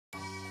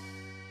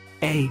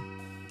A.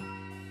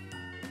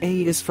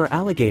 A is for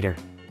alligator.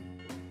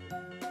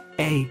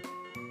 A.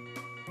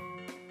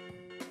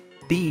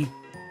 B.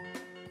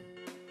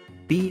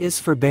 B is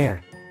for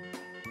bear.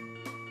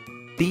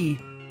 B.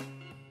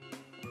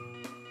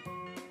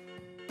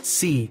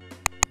 C.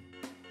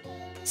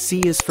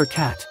 C is for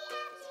cat.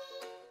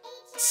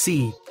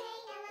 C.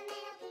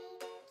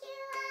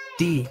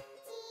 D.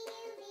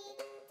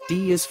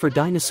 D is for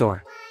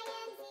dinosaur.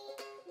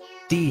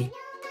 D.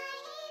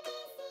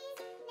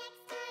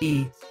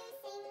 E.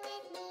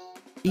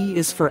 E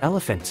is for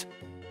elephant.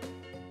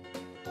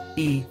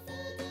 E.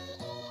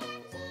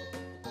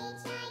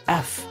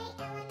 F.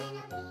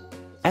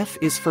 F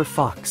is for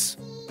fox.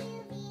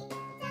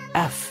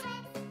 F.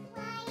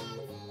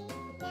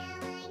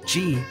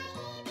 G.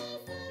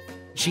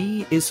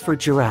 G is for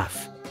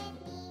giraffe.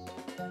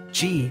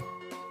 G.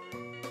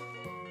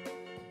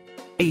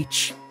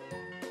 H.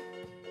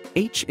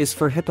 H is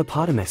for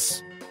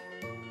hippopotamus.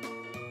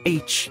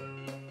 H.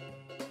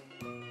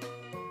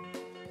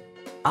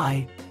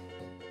 I.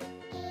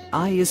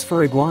 I is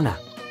for iguana.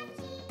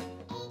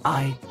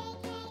 I.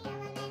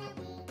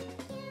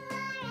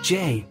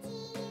 J.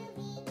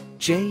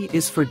 J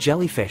is for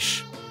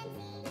jellyfish.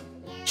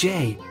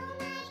 J.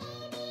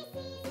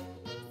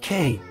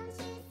 K.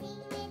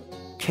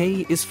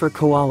 K is for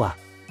koala.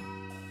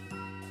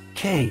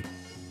 K.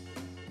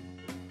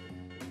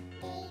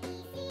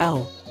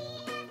 L.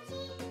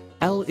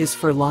 L is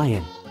for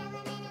lion.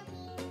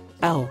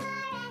 L.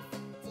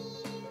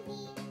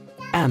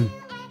 M.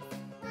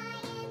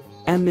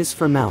 M is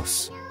for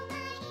mouse.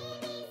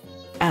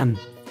 M.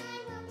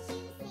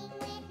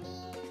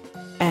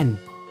 N.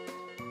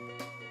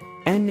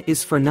 N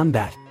is for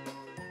numbat.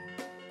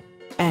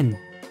 N.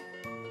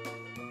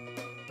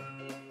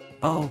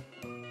 O.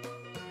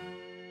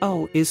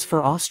 O is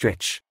for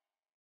ostrich.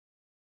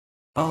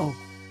 O.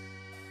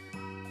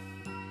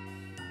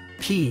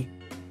 P.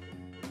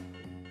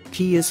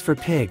 P is for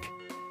pig.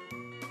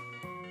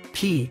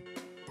 P.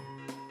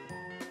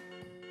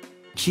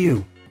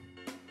 Q.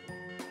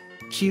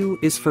 Q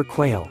is for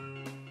quail.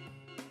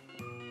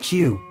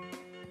 Q.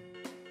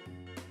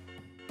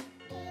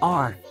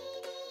 R.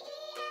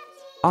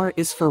 R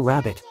is for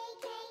rabbit.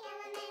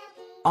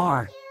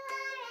 R.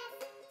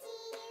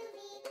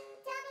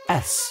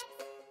 S.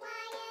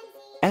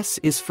 S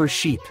is for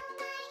sheep.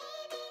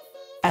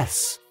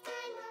 S.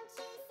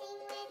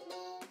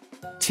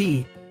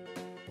 T.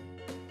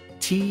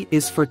 T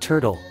is for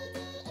turtle.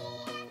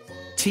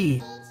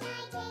 T.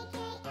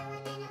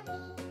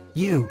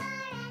 U.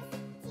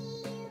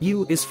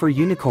 U is for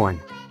unicorn.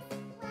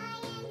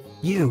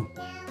 U.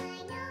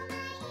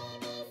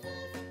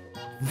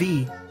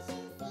 V.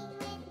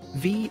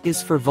 V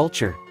is for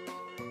vulture.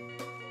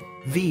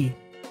 V.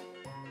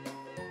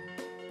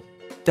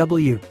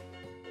 W.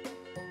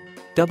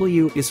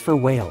 W is for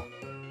whale.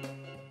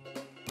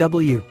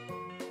 W.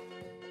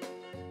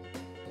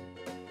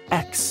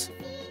 X.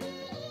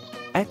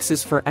 X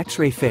is for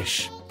X-ray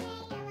fish.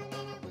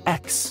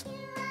 X.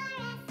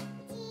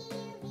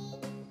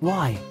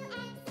 Y.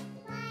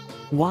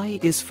 Y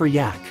is for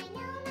yak.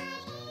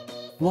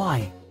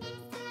 Y.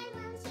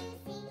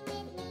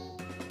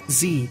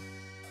 Z.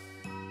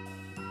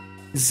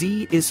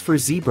 Z is for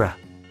zebra.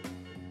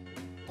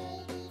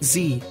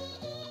 Z.